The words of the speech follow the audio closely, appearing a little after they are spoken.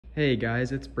Hey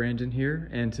guys, it's Brandon here,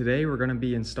 and today we're going to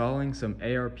be installing some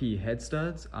ARP head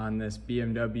studs on this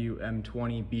BMW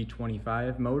M20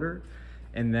 B25 motor,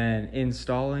 and then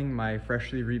installing my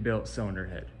freshly rebuilt cylinder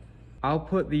head. I'll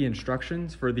put the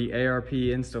instructions for the ARP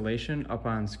installation up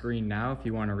on screen now if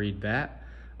you want to read that.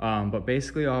 But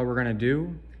basically all we're going to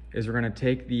do is we're going to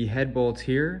take the head bolts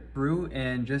here through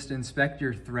and just inspect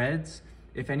your threads.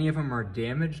 If any of them are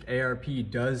damaged, ARP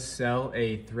does sell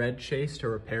a thread chase to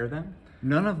repair them.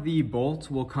 None of the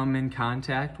bolts will come in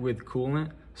contact with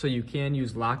coolant, so you can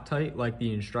use Loctite like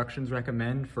the instructions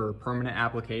recommend for permanent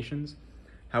applications.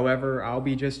 However, I'll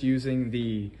be just using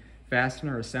the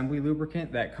fastener assembly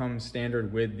lubricant that comes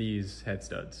standard with these head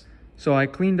studs. So I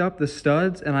cleaned up the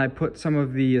studs and I put some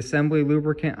of the assembly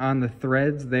lubricant on the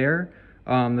threads there.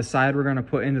 The side we're going to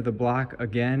put into the block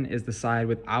again is the side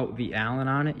without the Allen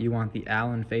on it. You want the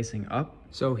Allen facing up.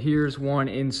 So here's one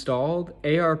installed.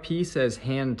 ARP says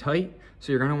hand tight.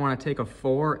 So you're going to want to take a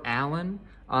 4 Allen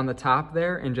on the top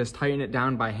there and just tighten it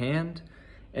down by hand,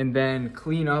 and then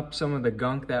clean up some of the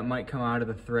gunk that might come out of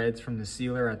the threads from the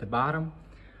sealer at the bottom.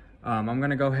 I'm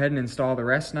going to go ahead and install the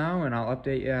rest now, and I'll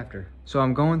update you after. So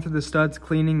I'm going through the studs,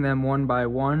 cleaning them one by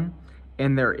one,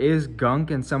 and there is gunk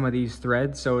in some of these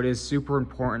threads, so it is super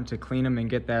important to clean them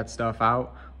and get that stuff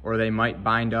out, or they might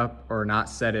bind up or not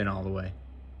set in all the way.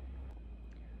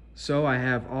 So I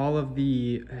have all of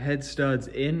the head studs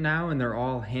in now, and they're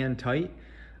all hand tight.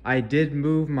 I did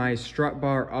move my strut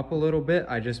bar up a little bit.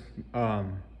 I just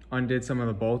undid some of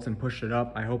the bolts and pushed it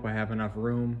up. I hope I have enough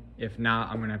room. If not,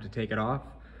 I'm gonna have to take it off.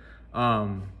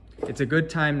 It's a good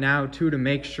time now too to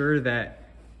make sure that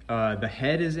the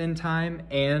head is in time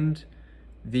and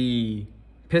the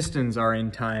pistons are in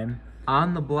time.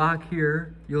 On the block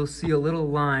here, you'll see a little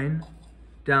line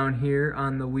down here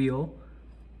on the wheel,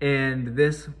 and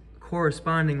this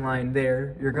corresponding line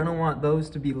there, you're going to want those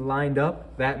to be lined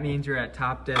up. That means you're at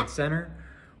top dead center,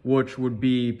 which would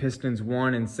be pistons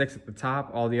 1 and 6 at the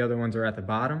top. All the other ones are at the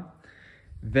bottom.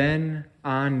 Then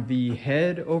on the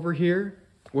head over here,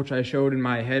 which I showed in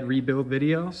my head rebuild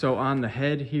video, so on the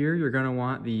head here, you're going to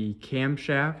want the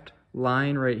camshaft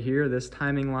line right here, this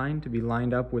timing line, to be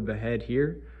lined up with the head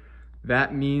here.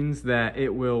 That means that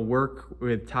it will work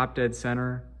with top dead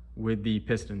center with the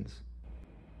pistons.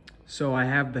 So I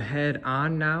have the head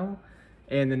on now,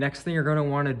 and the next thing you're going to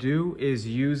want to do is,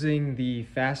 using the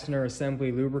fastener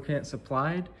assembly lubricant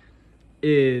supplied,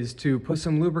 is to put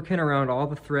some lubricant around all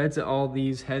the threads at all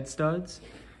these head studs.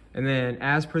 And then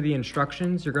as per the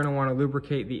instructions, you're going to want to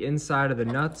lubricate the inside of the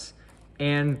nuts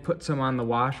and put some on the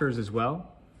washers as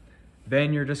well.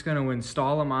 Then you're just going to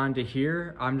install them onto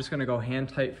here. I'm just going to go hand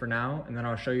tight for now, and then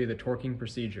I'll show you the torquing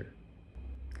procedure.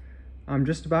 I'm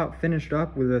just about finished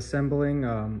up with assembling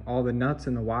all the nuts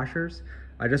and the washers.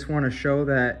 I just want to show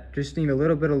that just need a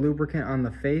little bit of lubricant on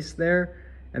the face there,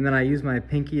 and then I use my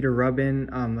pinky to rub in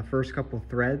the first couple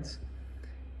threads.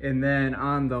 And then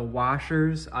on the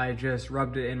washers, I just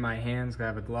rubbed it in my hands, I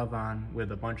have a glove on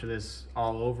with a bunch of this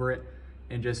all over it,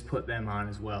 and just put them on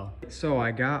as well. So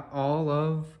I got all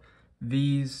of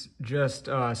these just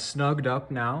snugged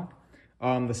up now.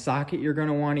 The socket you're going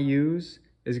to want to use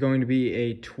is going to be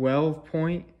a 12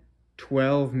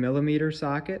 millimeter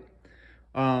socket.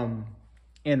 And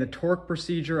the torque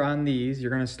procedure on these,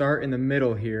 you're going to start in the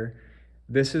middle here.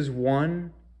 This is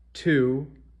 1, 2,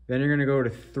 then you're going to go to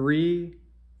 3,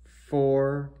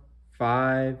 4,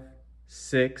 5,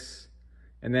 6,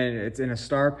 and then it's in a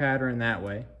star pattern that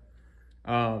way.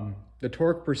 The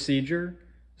torque procedure,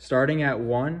 starting at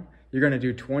 1, you're going to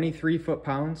do 23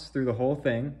 foot-pounds through the whole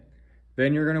thing.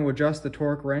 Then you're going to adjust the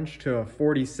torque wrench to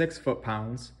 46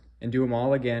 foot-pounds and do them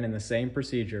all again in the same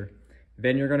procedure.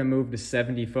 Then you're going to move to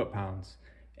 70 foot-pounds.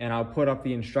 And I'll put up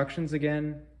the instructions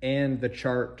again and the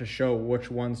chart to show which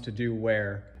ones to do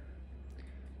where.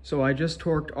 So I just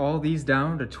torqued all these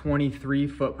down to 23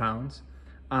 foot-pounds.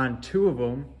 On 2 of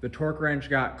them, the torque wrench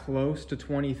got close to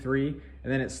 23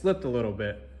 and then it slipped a little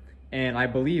bit. And I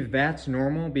believe that's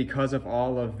normal because of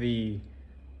all of the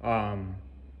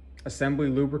assembly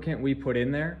lubricant we put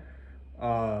in there,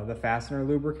 the fastener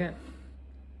lubricant.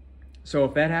 So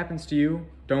if that happens to you,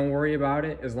 don't worry about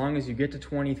it. As long as you get to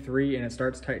 23 and it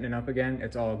starts tightening up again,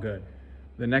 it's all good.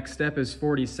 The next step is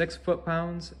 46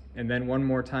 foot-pounds, and then one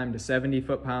more time to 70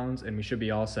 foot-pounds, and we should be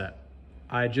all set.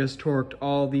 I just torqued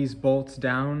all these bolts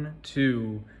down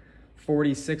to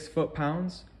 46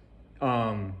 foot-pounds.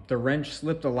 The wrench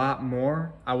slipped a lot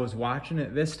more. I was watching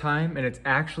it this time, and it's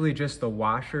actually just the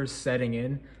washers setting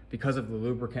in because of the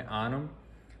lubricant on them.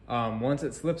 Once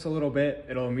it slips a little bit,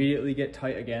 it'll immediately get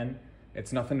tight again.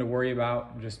 It's nothing to worry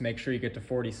about. Just make sure you get to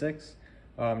 46.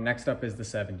 Next up is the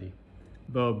 70.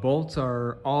 The bolts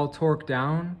are all torqued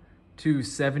down to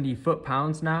 70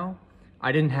 foot-pounds now.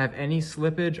 I didn't have any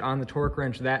slippage on the torque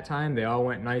wrench that time. They all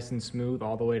went nice and smooth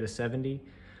all the way to 70.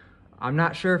 I'm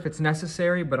not sure if it's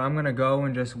necessary, but I'm gonna go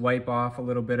and just wipe off a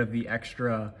little bit of the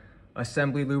extra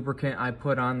assembly lubricant I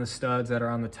put on the studs that are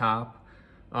on the top.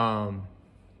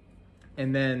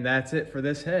 And then that's it for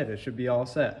this head. It should be all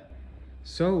set.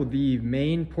 So the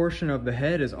main portion of the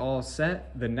head is all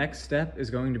set. The next step is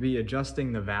going to be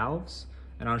adjusting the valves,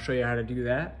 and I'll show you how to do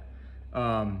that.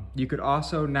 You could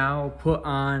also now put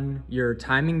on your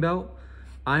timing belt.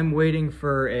 I'm waiting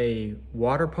for a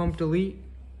water pump delete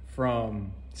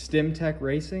from StimTech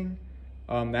Racing.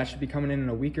 That should be coming in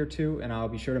a week or two, and I'll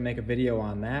be sure to make a video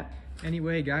on that.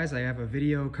 Anyway, guys, I have a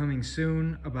video coming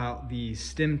soon about the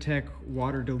StimTech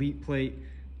water delete plate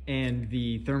and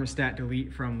the thermostat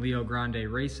delete from Leo Grande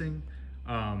Racing.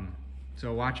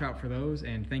 So watch out for those,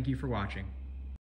 and thank you for watching.